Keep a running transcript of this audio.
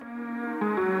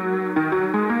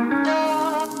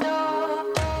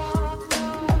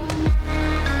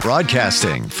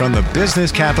Broadcasting from the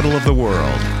business capital of the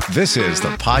world, this is the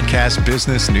Podcast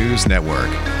Business News Network.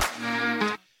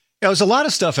 There's a lot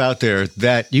of stuff out there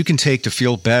that you can take to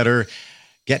feel better,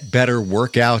 get better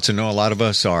workouts. I know a lot of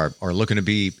us are looking to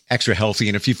be extra healthy.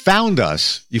 And if you found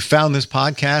us, you found this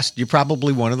podcast, you're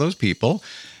probably one of those people.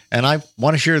 And I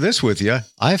want to share this with you.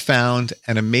 I found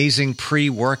an amazing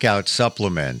pre-workout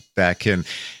supplement that can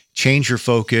change your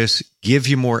focus, give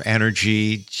you more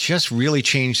energy, just really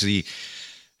change the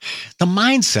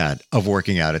mindset of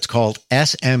working out. It's called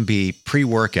SMB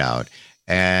pre-workout.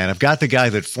 And I've got the guy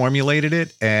that formulated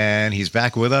it, and he's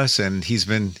back with us, and he's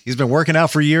been working out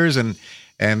for years and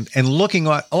looking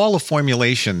at all the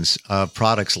formulations of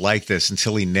products like this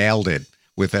until he nailed it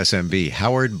with SMB.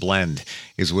 Howard Blend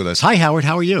is with us. Hi, Howard.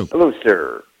 How are you? Hello,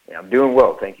 sir. I'm doing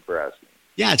well. Thank you for asking.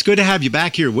 Yeah, it's good to have you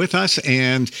back here with us.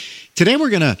 And today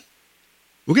we're gonna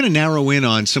narrow in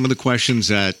on some of the questions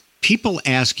that people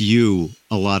ask you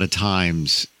a lot of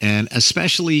times, and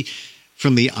especially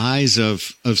from the eyes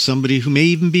of somebody who may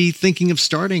even be thinking of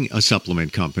starting a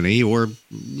supplement company, or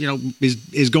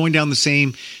is going down the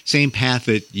same path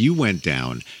that you went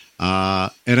down. And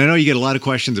I know you get a lot of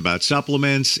questions about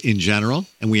supplements in general,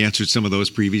 and we answered some of those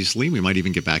previously. We might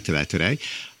even get back to that today.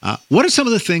 What are some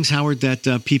of the things, Howard,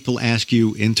 that people ask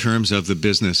you in terms of the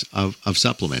business of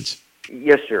supplements?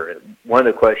 Yes, sir. One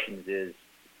of the questions is,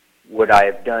 would I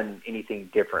have done anything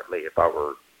differently if I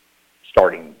were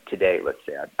starting today? Let's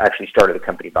say I actually started the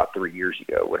company about 3 years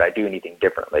ago. Would I do anything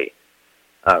differently?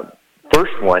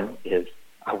 First one is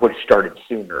I would have started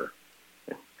sooner.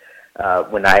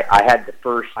 When I had the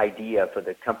first idea for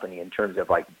the company, in terms of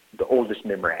like the oldest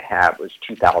memory I have was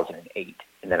 2008,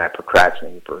 and then I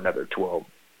procrastinated for another 12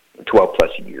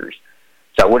 plus years.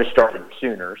 So I would have started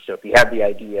sooner. So if you have the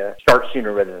idea, start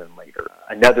sooner rather than later.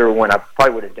 Another one I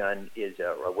probably would have done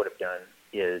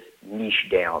is niche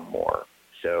down more.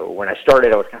 So when I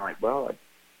started, I was kind of like, well,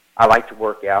 I like to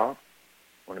work out.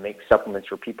 I want to make supplements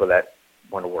for people that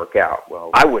want to work out. Well,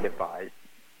 I would advise,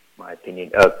 my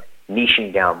opinion, of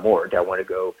niching down more. Do I want to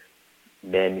go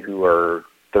men who are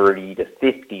 30 to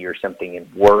 50 or something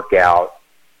and work out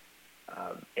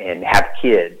and have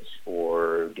kids,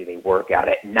 or do they work out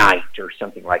at night or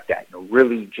something like that?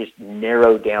 Really just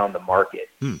narrow down the market.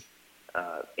 And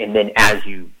then as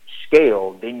you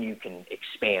scale, then you can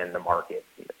expand the market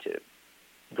to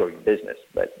grow your business.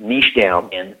 But niche down,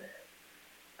 and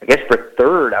I guess for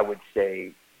third, I would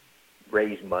say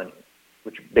raise money,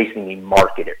 which basically means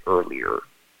market it earlier,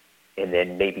 and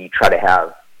then maybe try to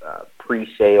have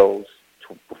pre-sales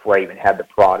before I even had the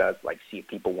product, like see if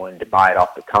people wanted to buy it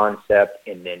off the concept,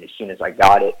 and then as soon as I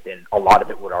got it, then a lot of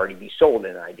it would already be sold,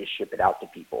 and I just ship it out to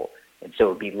people. And so it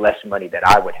would be less money that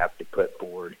I would have to put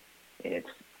forward, and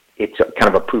it's kind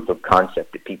of a proof of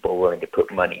concept that people are willing to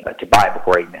put money to buy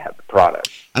before I even have the product.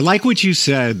 I like what you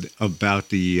said about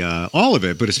the all of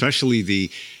it, but especially the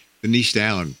niche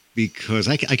down, because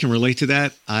I can relate to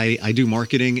that. I do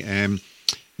marketing, and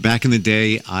back in the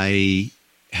day, I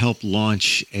helped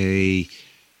launch a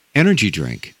energy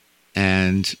drink,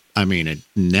 and I mean,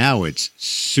 now it's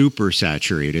super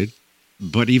saturated.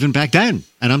 But even back then,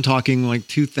 and I'm talking like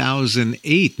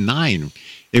 2008, 9,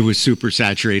 it was super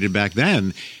saturated back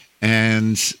then.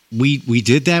 And we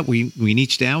did that. We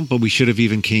niched down, but we should have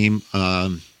even came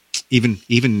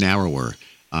even narrower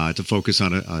to focus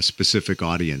on a specific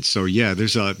audience. So yeah,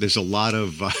 there's a lot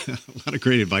of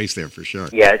great advice there for sure.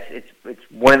 Yeah, it's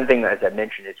one thing, as I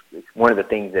mentioned, it's one of the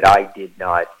things that I did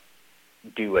not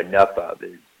do enough of.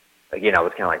 Is, again, I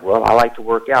was kind of like, well, I like to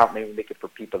work out. Maybe make it for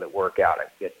people that work out. I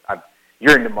guess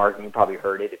you're into marketing. You probably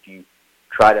heard it. If you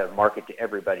try to market to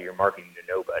everybody, you're marketing to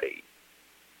nobody.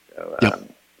 So,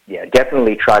 yeah,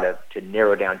 definitely try to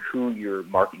narrow down who you're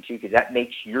marketing to, because that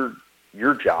makes your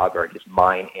job, or just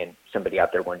mine and somebody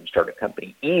out there wanting to start a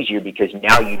company, easier, because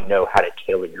now you know how to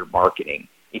tailor your marketing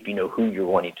if you know who you're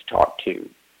wanting to talk to.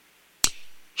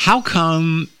 How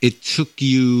come it took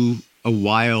you a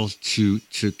while to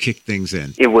kick things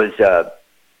in? It was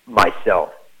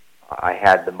myself. I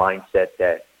had the mindset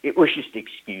that it was just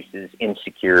excuses,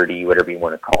 insecurity, whatever you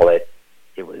want to call it.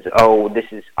 It was,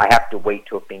 I have to wait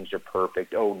till things are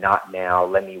perfect. Oh, not now.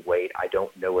 Let me wait. I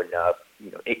don't know enough.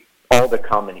 All the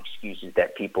common excuses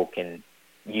that people can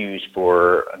use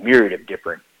for a myriad of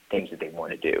different things that they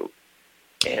want to do.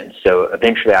 And so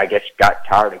eventually I guess got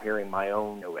tired of hearing my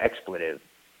own expletive.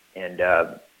 And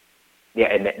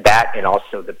and that, and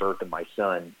also the birth of my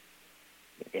son.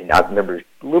 And I remember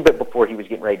a little bit before he was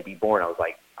getting ready to be born, I was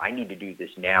like, I need to do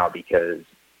this now, because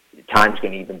the time's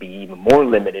going to even be even more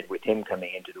limited with him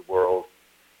coming into the world.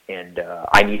 And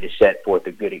I need to set forth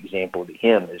a good example to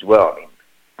him as well. I mean,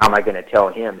 how am I going to tell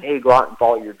him, hey, go out and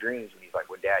follow your dreams, when he's He's like,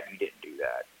 well, Dad, you didn't do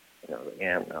that. And I was like,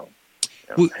 yeah, no.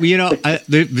 Well,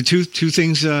 the two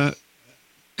things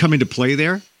come into play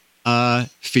there.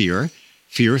 Fear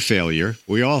of failure.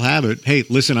 We all have it. Hey,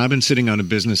 listen, I've been sitting on a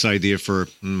business idea for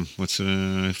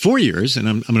 4 years,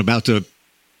 and I'm about to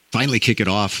finally kick it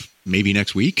off maybe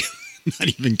next week. Not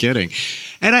even kidding.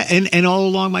 And all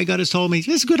along my gut has told me,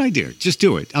 it's a good idea. Just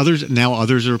do it.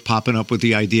 Others are popping up with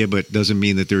the idea, but doesn't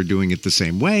mean that they're doing it the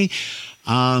same way.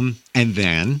 And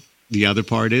then the other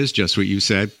part is just what you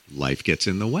said, life gets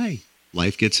in the way.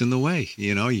 Life gets in the way.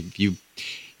 You've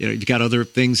got other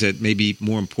things that may be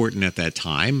more important at that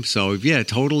time. So yeah,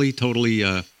 totally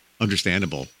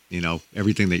understandable.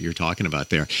 Everything that you're talking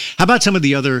about there. How about some of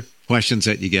the other questions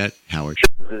that you get, Howard?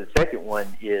 The second one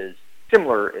is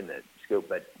similar in the scope,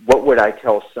 but what would I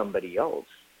tell somebody else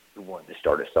who wanted to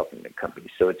start a supplement company?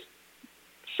 So it's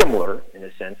similar in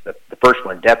a sense. The first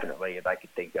one definitely, if I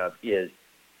could think of, is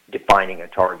defining a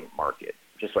target market.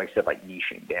 Just like I said, like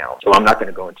niching down. So I'm not going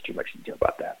to go into too much detail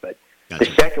about that, but gotcha.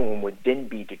 The second one would then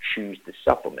be to choose the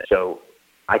supplement. So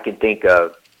I can think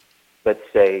of, let's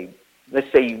say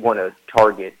you want to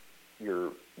target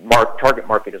your target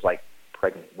market is like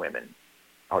pregnant women.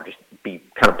 I'll just be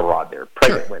kind of broad there.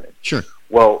 Pregnant women. Sure.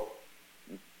 Well,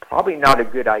 probably not a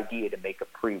good idea to make a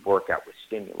pre-workout with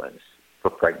stimulants for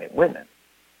pregnant women.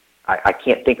 I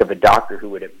can't think of a doctor who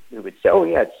would say, "Oh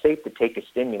yeah, it's safe to take a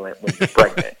stimulant when you're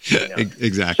pregnant."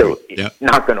 Exactly. So it's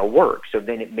not going to work. So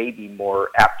then it may be more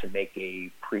apt to make a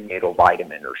prenatal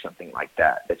vitamin or something like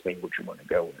that. That's maybe what you want to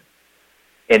go with.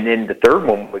 And then the third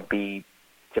one would be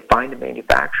to find a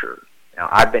manufacturer. Now,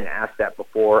 I've been asked that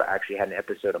before. I actually had an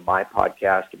episode of my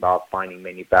podcast about finding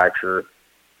manufacturer.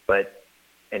 Like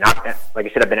I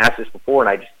said, I've been asked this before,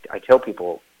 and I tell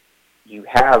people, you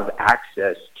have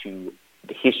access to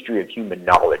the history of human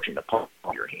knowledge in the palm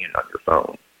of your hand on your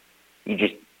phone. You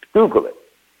just Google it.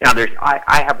 Now,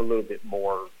 I have a little bit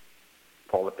more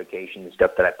qualification and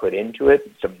stuff that I put into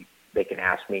it, so they can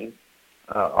ask me.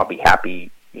 I'll be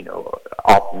happy,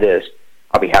 off this,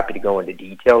 I'll be happy to go into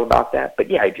detail about that.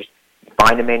 But yeah, just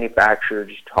find a manufacturer,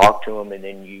 just talk to them, and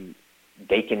then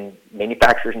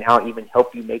manufacturers now even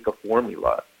help you make a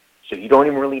formula. So you don't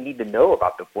even really need to know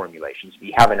about the formulations. If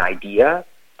you have an idea,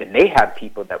 then they have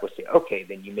people that will say, okay,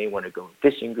 then you may want to go with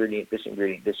this ingredient, this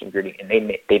ingredient, this ingredient, and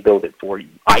they build it for you.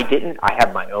 I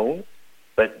have my own,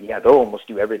 but yeah, they'll almost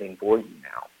do everything for you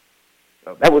now.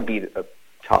 So that would be the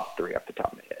top three off the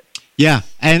top of my head. Yeah,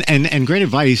 and great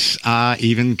advice,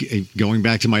 even going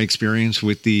back to my experience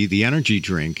with the energy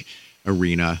drink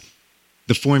arena.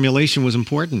 The formulation was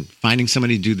important. Finding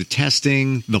somebody to do the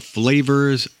testing, the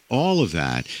flavors, all of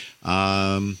that.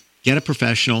 Get a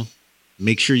professional.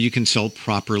 Make sure you consult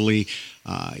properly.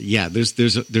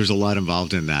 There's a lot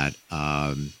involved in that.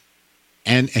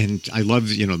 And I love,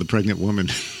 the pregnant woman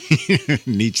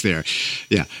niche there.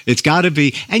 Yeah, it's got to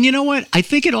be. And you know what? I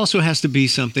think it also has to be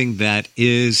something that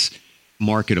is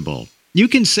marketable. You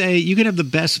can have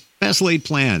the best laid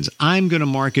plans. I'm going to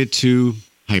market to,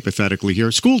 hypothetically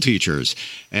here, school teachers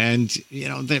and,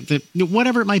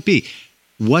 whatever it might be.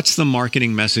 What's the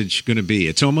marketing message going to be?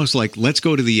 It's almost like, let's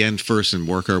go to the end first and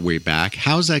work our way back.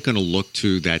 How's that going to look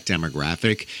to that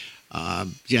demographic?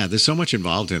 There's so much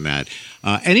involved in that.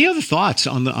 Any other thoughts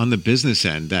on the business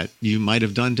end that you might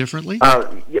have done differently?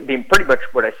 Pretty much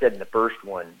what I said in the first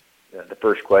one, the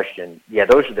first question. Yeah,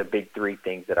 those are the big three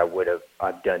things that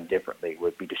I've done differently.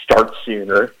 Would be to start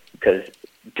sooner, because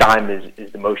time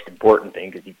is the most important thing,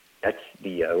 because that's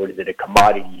a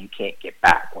commodity you can't get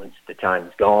back. Once the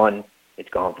time's gone, it's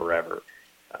gone forever.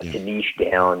 To niche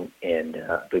down and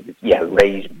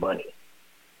raise money.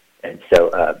 And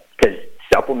so, because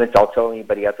supplements, I'll tell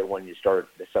anybody out there wanting to start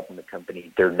the supplement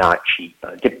company, they're not cheap.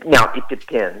 Now, it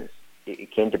depends.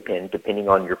 It can depend, depending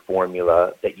on your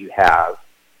formula that you have,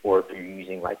 or if you're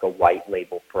using like a white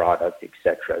label product,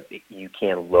 etc. You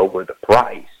can lower the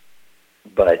price.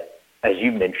 But as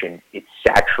you mentioned, it's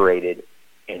saturated.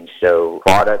 And so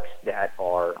products that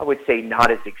are, I would say, not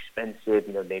as expensive,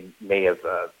 they may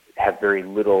have very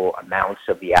little amounts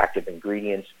of the active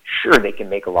ingredients. Sure, they can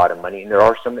make a lot of money, and there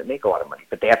are some that make a lot of money,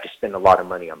 but they have to spend a lot of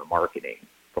money on the marketing,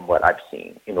 from what I've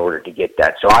seen, in order to get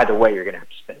that. So either way, you're going to have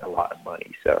to spend a lot of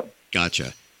money. So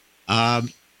gotcha.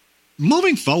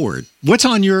 Moving forward, what's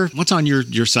on your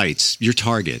sites, your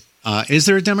target? Is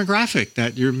there a demographic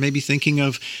that you're maybe thinking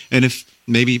of? And if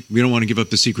maybe we don't want to give up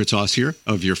the secret sauce here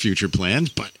of your future plans,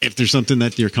 but if there's something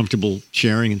that you're comfortable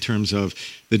sharing in terms of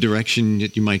the direction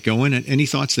that you might go in, any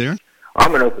thoughts there?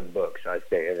 I'm an open book, so I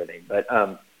say everything. But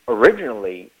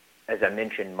originally, as I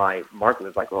mentioned, my market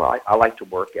was like, I like to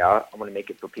work out. I want to make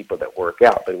it for people that work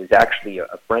out. But it was actually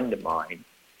a friend of mine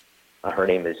Her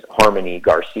name is Harmony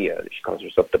Garcia. She calls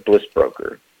herself the Bliss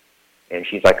Broker. And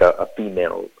she's like a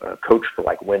female coach for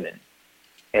like women.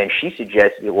 And she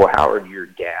suggested, well, Howard, your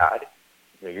dad,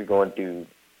 you're going through,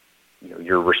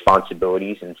 your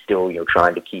responsibilities and still,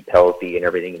 trying to keep healthy and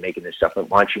everything and making this stuff. Why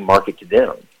don't you market to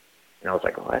them? And I was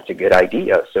like, oh, that's a good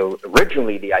idea. So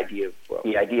originally the idea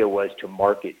was to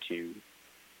market to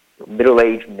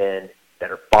middle-aged men that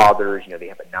are fathers. They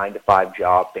have a 9-to-5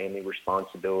 job, family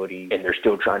responsibility, and they're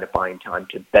still trying to find time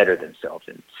to better themselves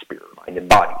in spirit, mind, and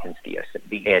body, hence the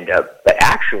SMB. And but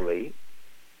actually,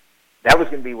 that was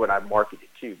going to be what I marketed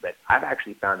to. But I've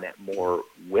actually found that more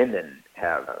women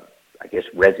have,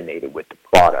 resonated with the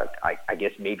product. I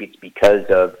guess maybe it's because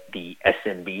of the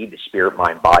SMB, the spirit,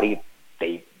 mind, body.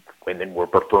 Women were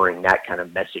preferring that kind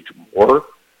of message more.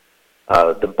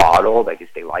 The bottle, I guess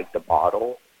they like the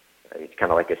bottle. It's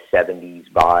kind of like a 70s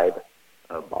vibe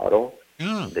bottle,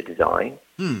 the design.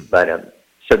 But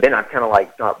so then I kind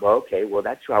of thought, well, okay,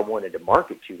 that's who I wanted to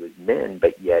market to was men,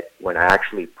 but yet when I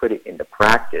actually put it into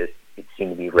practice, it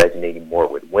seemed to be resonating more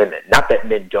with women. Not that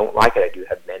men don't like it. I do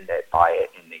have men that buy it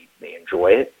and they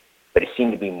enjoy it, but it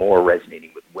seemed to be more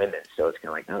resonating with women. So it's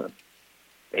kind of like,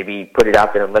 maybe put it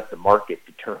out there and let the market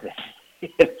determine in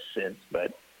a sense,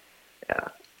 but yeah.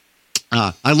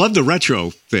 I love the retro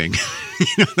thing.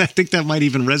 I think that might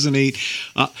even resonate.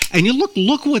 And you look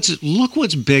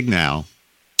what's big now.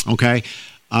 Okay,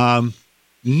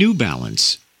 New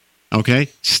Balance. Okay,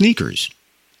 sneakers.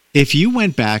 If you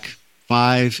went back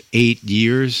 5-8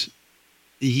 years,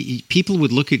 people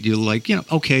would look at you like,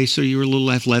 okay, so you were a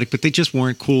little athletic, but they just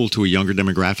weren't cool to a younger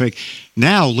demographic.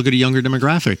 Now look at a younger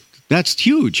demographic. That's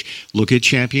huge. Look at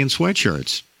Champion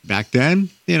sweatshirts. Back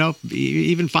then,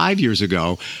 even 5 years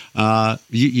ago,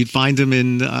 you'd find them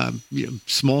in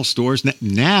small stores.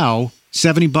 Now,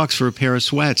 $70 for a pair of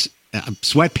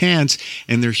sweatpants,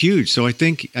 and they're huge. So I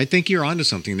think you're onto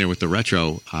something there with the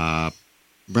retro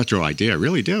idea. I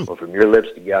really do. Well, from your lips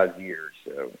to God's ears.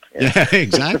 So yeah,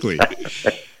 exactly,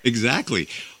 exactly.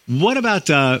 What about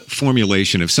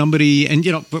formulation? If somebody, and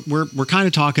we're kind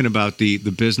of talking about the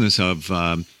business of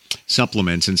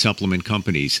supplements and supplement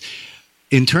companies.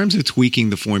 In terms of tweaking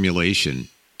the formulation,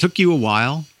 took you a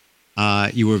while.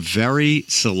 You were very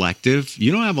selective.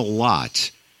 You don't have a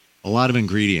lot of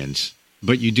ingredients,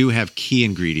 but you do have key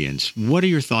ingredients. What are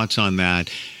your thoughts on that?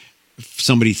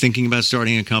 Somebody thinking about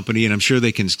starting a company, and I'm sure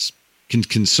they can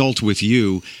consult with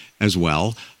you as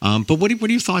well. But what are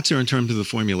your thoughts there in terms of the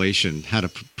formulation, how to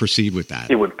proceed with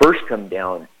that? It would first come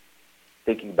down,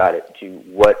 thinking about it, to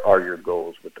what are your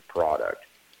goals with the product.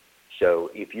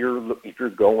 So if you're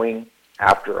going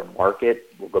after a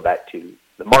market, we'll go back to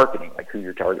the marketing, like who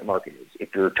your target market is.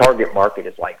 If your target market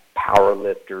is like power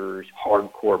lifters,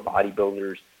 hardcore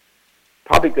bodybuilders,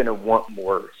 probably going to want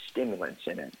more stimulants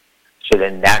in it. So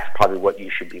then that's probably what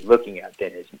you should be looking at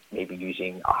then, is maybe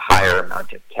using a higher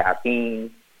amount of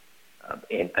caffeine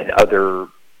and other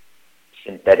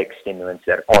synthetic stimulants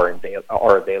that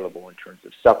are available in terms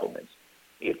of supplements.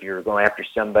 If you're going after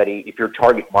somebody, if your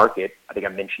target market, I think I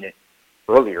mentioned it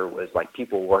earlier, was like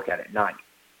people work out at night.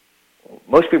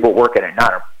 Most people work out at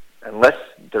night unless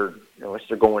they're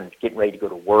getting ready to go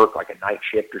to work, like a night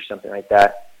shift or something like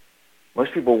that.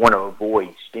 Most people want to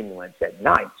avoid stimulants at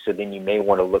night, so then you may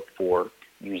want to look for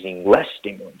using less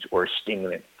stimulants or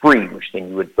stimulant-free, which then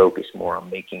you would focus more on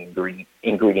making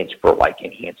ingredients for like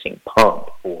enhancing pump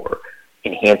or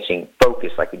enhancing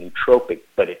focus, like a nootropic,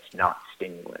 but it's not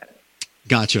stimulant.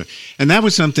 Gotcha. And that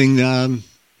was something,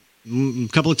 a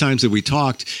couple of times that we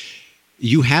talked,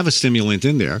 you have a stimulant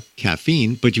in there,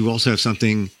 caffeine, but you also have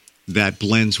something that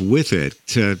blends with it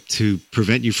to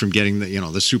prevent you from getting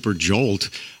the super jolt.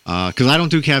 Because I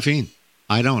don't do caffeine.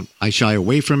 I shy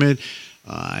away from it.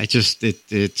 It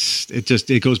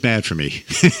goes bad for me.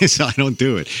 So I don't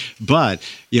do it. But,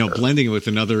 sure, blending it with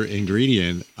another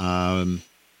ingredient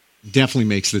definitely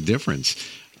makes the difference.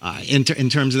 In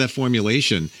terms of that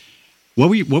formulation, what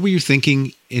were you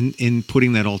thinking in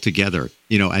putting that all together,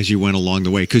 as you went along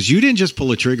the way? Because you didn't just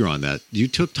pull a trigger on that. You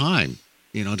took time,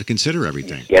 to consider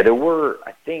everything. Yeah, there were,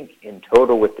 I think, in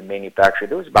total with the manufacturer,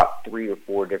 there was about 3 or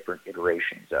 4 different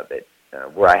iterations of it,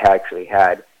 where I actually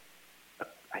had,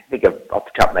 I think off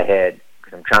the top of my head,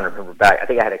 because I'm trying to remember back, I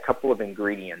think I had a couple of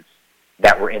ingredients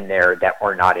that were in there that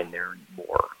are not in there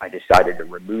anymore. I decided to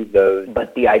remove those.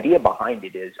 But the idea behind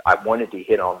it is I wanted to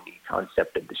hit on the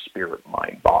concept of the spirit,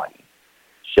 mind, body.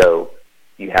 So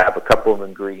you have a couple of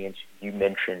ingredients. You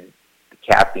mentioned the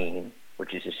caffeine,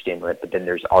 which is a stimulant, but then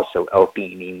there's also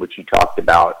L-theanine, which you talked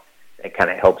about. That kind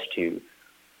of helps to,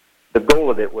 the goal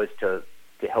of it was to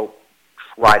help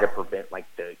try to prevent like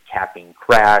the caffeine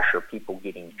crash or people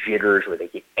getting jitters where they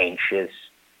get anxious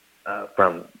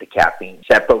from the caffeine.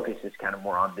 So that focuses kind of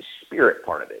more on the spirit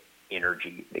part of it,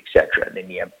 energy, etc. Then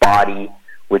you have body,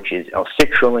 which is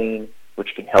L-citrulline,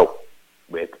 which can help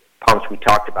with pumps. We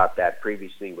talked about that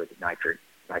previously with nitric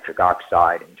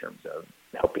oxide in terms of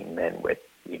helping men with,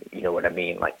 you know what I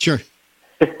mean? Like, sure.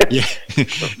 Yeah.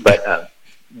 But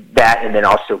that, and then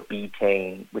also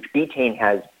betaine, which betaine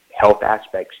has health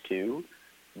aspects too,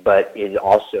 but it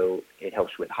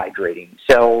helps with hydrating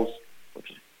cells, which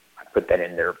is, I put that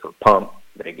in there for pump,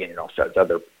 but again, it also has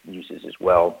other uses as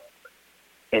well.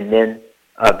 And then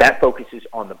that focuses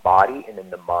on the body, and then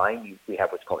the mind. We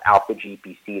have what's called alpha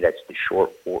GPC. That's the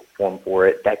short form for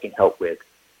it. That can help with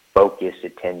focus,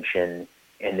 attention,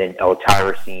 and then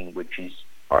L-tyrosine, which is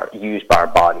used by our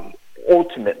body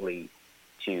ultimately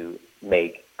to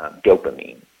make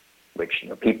dopamine, which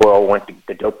people all want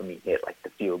the dopamine hit, like the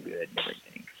feel good and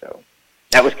everything. So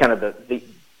that was kind of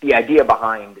the idea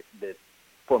behind the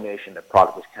formulation of the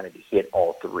product, was kind of to hit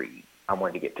all three. I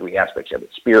wanted to get three aspects of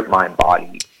it: spirit, mind,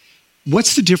 body.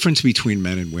 What's the difference between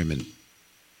men and women?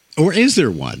 Or is there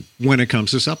one when it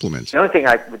comes to supplements? The only thing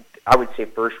I would say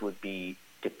first would be,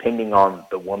 depending on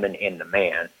the woman and the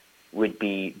man, would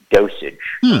be dosage.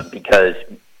 Because,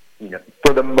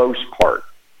 for the most part,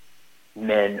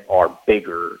 men are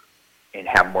bigger and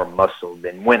have more muscle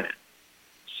than women.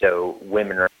 So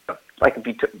women are, like if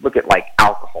you look at like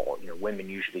alcohol, women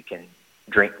usually can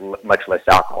drink much less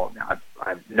alcohol. Now,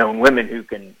 I've known women who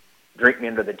can drink me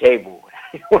under the table.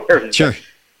 Sure.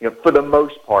 For the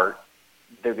most part,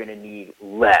 they're going to need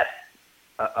less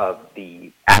of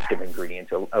the active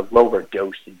ingredients, a lower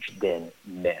dosage than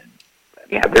men.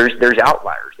 Yeah, there's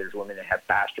outliers. There's women that have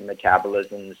faster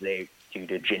metabolisms. Due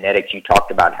to genetics, you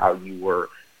talked about how you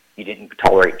didn't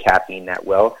tolerate caffeine that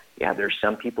well. Yeah, there's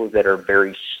some people that are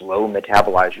very slow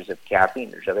metabolizers of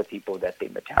caffeine. There's other people that they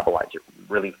metabolize it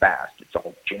really fast. It's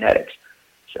all genetics.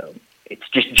 So it's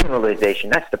just generalization.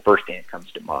 That's the first thing that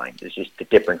comes to mind. It's just the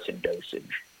difference in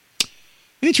dosage.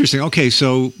 Interesting. Okay,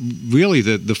 so really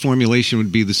the formulation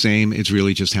would be the same. It's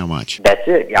really just how much. That's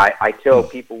it. Yeah, I tell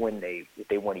people if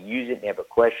they want to use it and they have a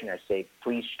question, I say,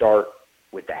 please start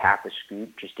with a half a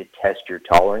scoop just to test your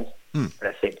tolerance. But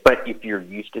I say, but if you're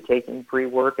used to taking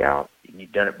pre-workout and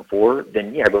you've done it before,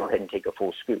 then yeah, go ahead and take a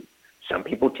full scoop. Some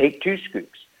people take 2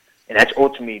 scoops, and that's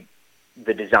ultimately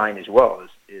the design as well.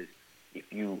 Is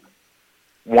if you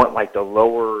want like the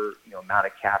lower amount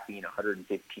of caffeine,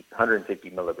 150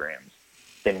 milligrams,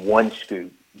 then 1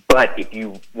 scoop. But if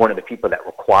you one of the people that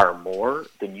require more,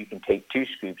 then you can take 2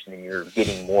 scoops, and then you're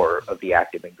getting more of the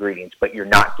active ingredients, but you're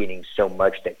not getting so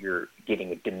much that you're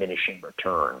getting a diminishing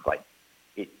return. Like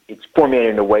it's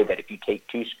formulated in a way that if you take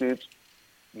 2 scoops,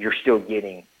 you're still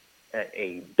getting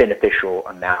a beneficial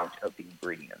amount of the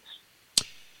ingredients.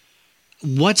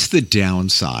 What's the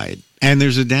downside? And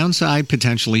there's a downside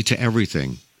potentially to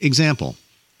everything. Example,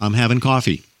 I'm having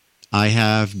coffee. I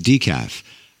have decaf.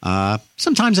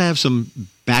 Sometimes I have some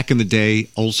back in the day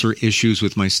ulcer issues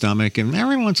with my stomach, and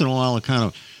every once in a while it kind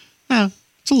of,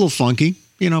 it's a little funky,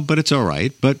 but it's all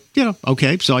right. But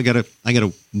okay, so I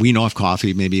gotta wean off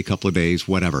coffee, maybe a couple of days,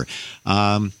 whatever.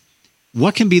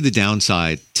 What can be the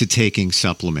downside to taking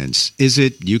supplements? Is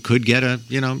it you could get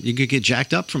you could get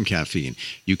jacked up from caffeine.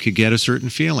 You could get a certain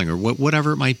feeling or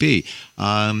whatever it might be.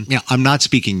 I'm not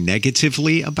speaking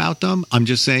negatively about them. I'm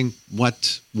just saying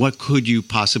what could you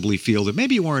possibly feel that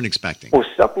maybe you weren't expecting? Well,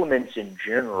 supplements in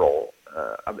general,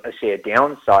 I say a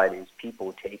downside is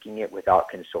people taking it without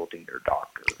consulting their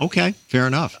doctor. Okay, fair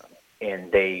enough.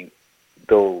 And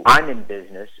I'm in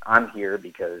business. I'm here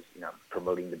because I'm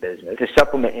promoting the business. The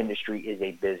supplement industry is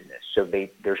a business, so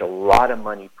there's a lot of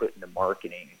money put into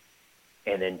marketing,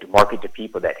 and then to market to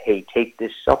people that, hey, take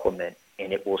this supplement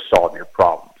and it will solve your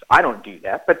problems. I don't do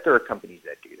that, but there are companies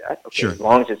that do that. Okay, sure. As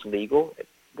long as it's legal,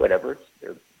 whatever,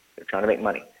 they're trying to make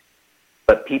money.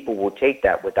 But people will take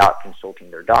that without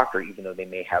consulting their doctor, even though they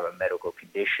may have a medical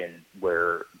condition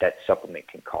where that supplement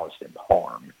can cause them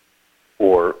harm.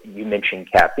 Or you mentioned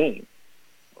caffeine.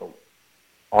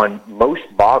 On most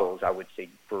bottles, I would say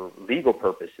for legal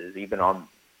purposes, even on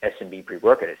SMB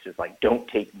pre-workout, it's just like don't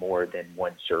take more than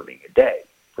 1 serving a day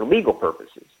for legal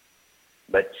purposes.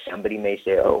 But somebody may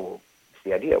say, it's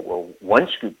the idea. Well, 1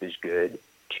 scoop is good,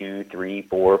 2, 3,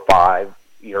 4, 5,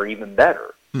 or even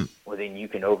better. Well, then you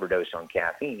can overdose on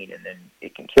caffeine, and then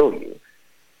it can kill you.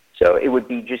 So it would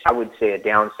be I would say a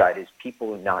downside is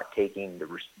people not taking the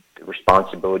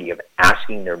responsibility of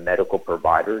asking their medical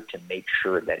provider to make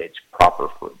sure that it's proper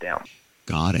for them.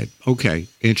 Got it. Okay.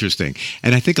 Interesting.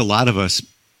 And I think a lot of us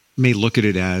may look at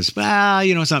it as, well,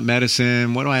 it's not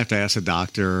medicine. What do I have to ask a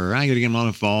doctor? Or I got to get them on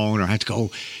the phone, or I have to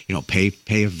go,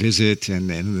 pay a visit, and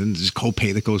then there's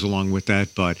copay that goes along with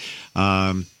that. But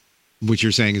what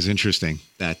you're saying is interesting,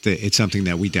 that it's something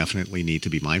that we definitely need to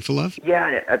be mindful of.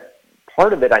 Yeah,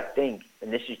 part of it, I think,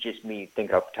 and this is just me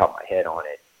thinking off the top of my head on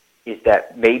it, is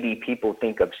that maybe people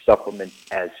think of supplements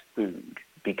as food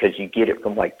because you get it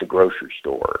from like the grocery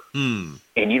store, and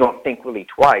you don't think really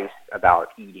twice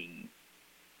about eating,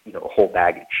 a whole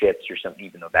bag of chips or something,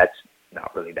 even though that's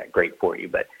not really that great for you.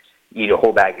 But you eat a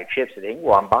whole bag of chips and think,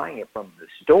 well, I'm buying it from the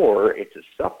store. It's a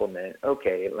supplement.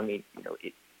 Okay, let me,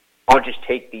 I'll just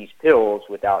take these pills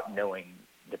without knowing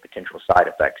the potential side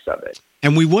effects of it.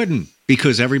 And we wouldn't,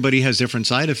 because everybody has different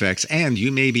side effects, and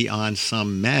you may be on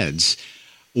some meds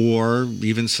or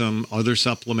even some other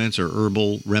supplements or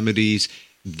herbal remedies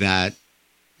that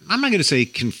I'm not going to say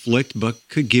conflict, but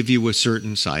could give you a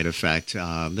certain side effect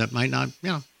that might not,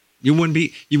 it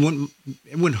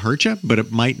wouldn't hurt you, but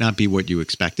it might not be what you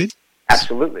expected.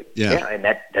 Absolutely. Yeah. And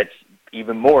that's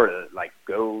even more like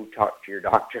go talk to your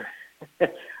doctor.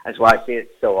 That's why I say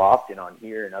it so often on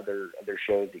here and other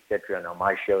shows, etc. And on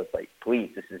my show, it's like, please,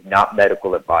 this is not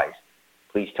medical advice.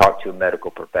 Please talk to a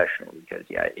medical professional, because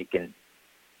it can.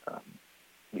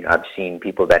 I've seen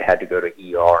people that had to go to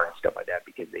ER and stuff like that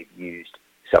because they've used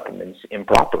supplements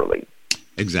improperly.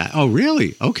 Exactly. Oh,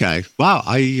 really? Okay. Wow.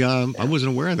 I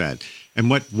wasn't aware of that. And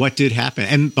what did happen?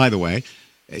 And by the way,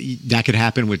 that could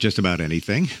happen with just about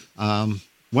anything.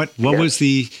 What was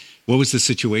the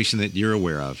situation that you're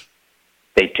aware of?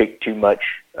 They took too much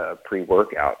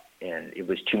pre-workout, and it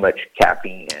was too much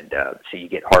caffeine, and so you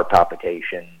get heart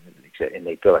palpitations, and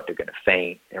they feel like they're going to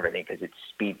faint and everything because it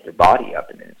speeds their body up,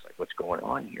 and then it's like, what's going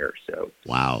on here? So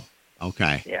wow.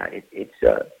 Okay. Yeah, it's.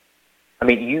 I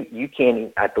mean, you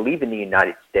can't. I believe in the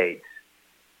United States,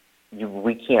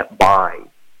 we can't buy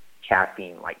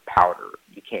caffeine like powder.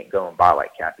 You can't go and buy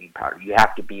like caffeine powder. You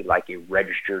have to be like a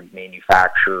registered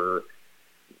manufacturer,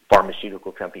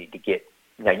 pharmaceutical company to get.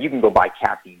 Now, you can go buy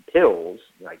caffeine pills,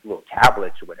 like little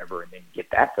tablets or whatever, and then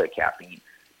get that for the caffeine,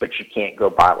 but you can't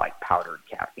go buy like powdered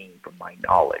caffeine, from my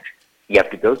knowledge. You have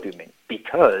to go through them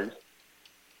because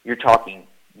you're talking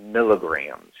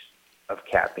milligrams of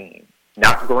caffeine,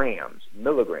 not grams,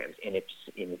 milligrams. And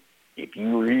if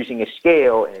you were using a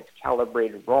scale and it's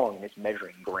calibrated wrong and it's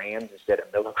measuring grams instead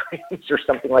of milligrams or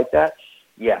something like that,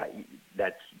 yeah,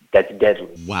 that's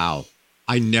deadly. Wow.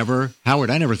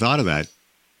 Howard, I never thought of that.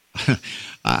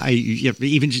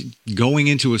 Even going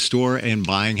into a store and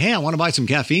buying, hey, I want to buy some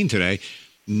caffeine today.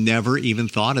 Never even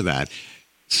thought of that.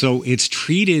 So it's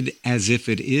treated as if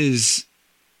it is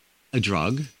a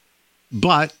drug,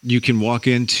 but you can walk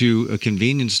into a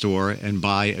convenience store and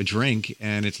buy a drink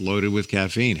and it's loaded with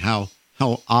caffeine. How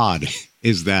odd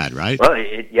is that, right? Well,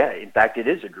 in fact, it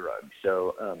is a drug.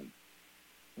 So,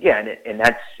 and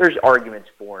there's arguments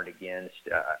for and against.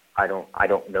 I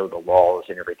don't know the laws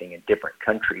and everything in different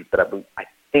countries, but I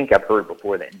think I've heard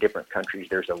before that in different countries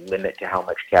there's a limit to how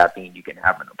much caffeine you can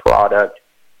have in a product.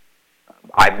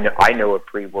 I know of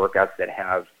pre-workouts that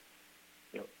have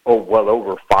well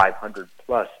over 500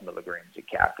 plus milligrams of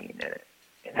caffeine in it,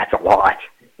 and that's a lot,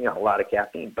 a lot of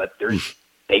caffeine. But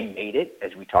they made it,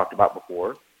 as we talked about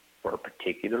before, for a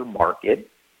particular market,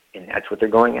 and that's what they're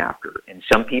going after. And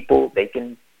some people, they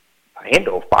can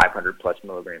handle 500 plus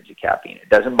milligrams of caffeine. It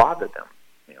doesn't bother them,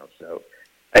 So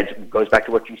it goes back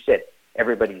to what you said.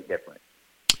 Everybody's different.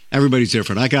 Everybody's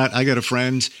different. I got a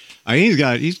friend.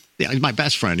 He's my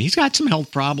best friend. He's got some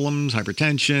health problems,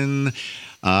 hypertension,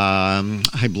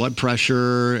 high blood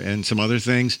pressure, and some other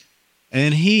things.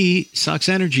 And he sucks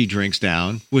energy drinks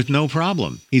down with no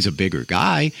problem. He's a bigger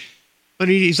guy, but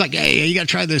he's like, hey, you got to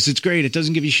try this. It's great. It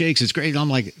doesn't give you shakes. It's great. And I'm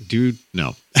like, dude,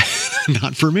 no,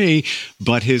 not for me.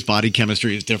 But his body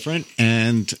chemistry is different,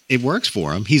 and it works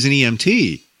for him. He's an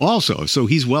EMT also, so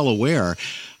he's well aware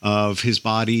of his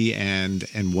body and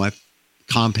what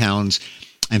compounds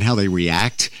and how they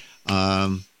react.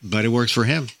 But it works for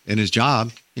him in his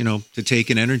job, to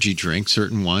take an energy drink,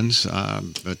 certain ones.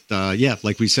 But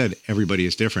like we said, everybody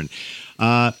is different.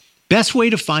 Best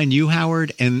way to find you,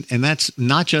 Howard, and that's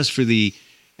not just for the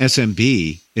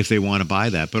SMB if they want to buy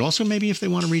that, but also maybe if they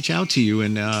want to reach out to you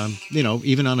and,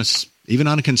 even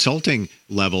on a consulting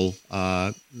level,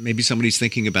 maybe somebody's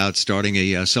thinking about starting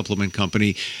a supplement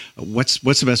company. What's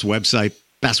the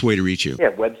best way to reach you? Yeah,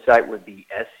 website would be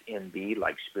SMB,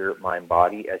 like Spirit, Mind,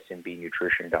 Body,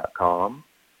 SMBnutrition.com.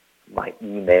 My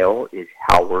email is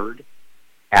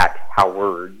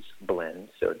Howard@HowardsBlend.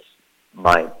 So it's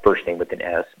my first name with an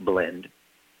S, blend,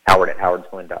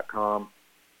 Howard@HowardsBlend.com.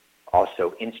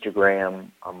 Also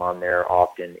Instagram, I'm on there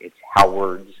often. It's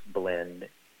Howard's Blend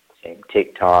Same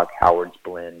TikTok, Howard's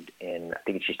Blend, and I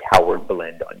think it's just Howard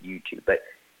Blend on YouTube. But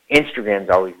Instagram's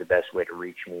always the best way to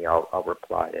reach me. I'll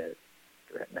reply to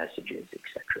direct messages,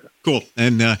 etc. Cool.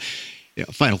 And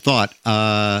final thought.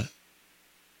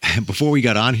 Before we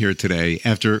got on here today,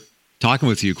 after talking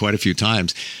with you quite a few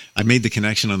times, I made the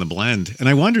connection on the blend, and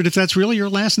I wondered if that's really your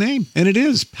last name. And it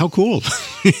is. How cool.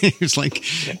 It's like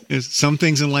some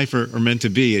things in life are meant to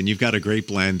be, and you've got a great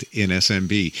blend in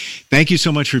SMB. Thank you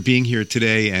so much for being here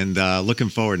today, and looking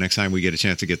forward next time we get a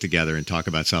chance to get together and talk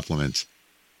about supplements.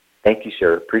 Thank you,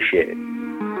 sir. Appreciate it.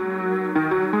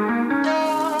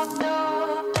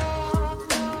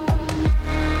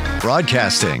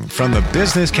 Broadcasting from the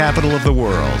business capital of the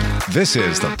world, this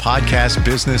is the Podcast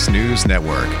Business News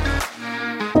Network.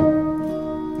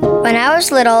 When I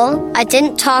was little, I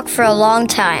didn't talk for a long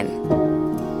time.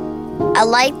 I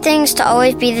liked things to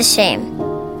always be the same.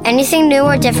 Anything new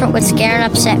or different would scare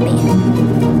and upset me.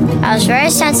 I was very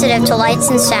sensitive to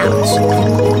lights and sounds.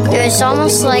 It was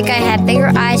almost like I had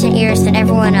bigger eyes and ears than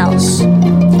everyone else.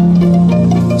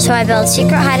 So I built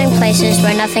secret hiding places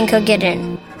where nothing could get in.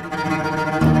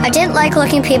 I didn't like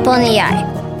looking people in the eye.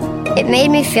 It made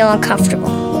me feel uncomfortable.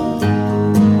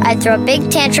 I'd throw big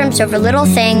tantrums over little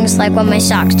things like when my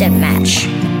socks didn't match.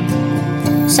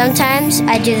 Sometimes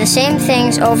I'd do the same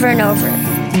things over and over.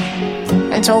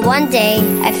 Until one day,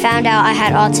 I found out I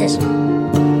had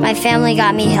autism. My family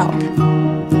got me help.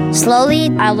 Slowly,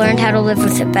 I learned how to live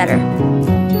with it better.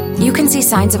 You can see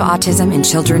signs of autism in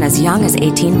children as young as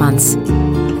 18 months.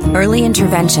 Early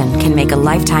intervention can make a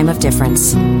lifetime of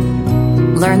difference.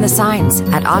 Learn the signs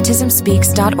at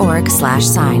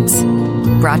autismspeaks.org/signs.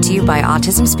 Brought to you by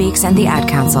Autism Speaks and the Ad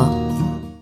Council.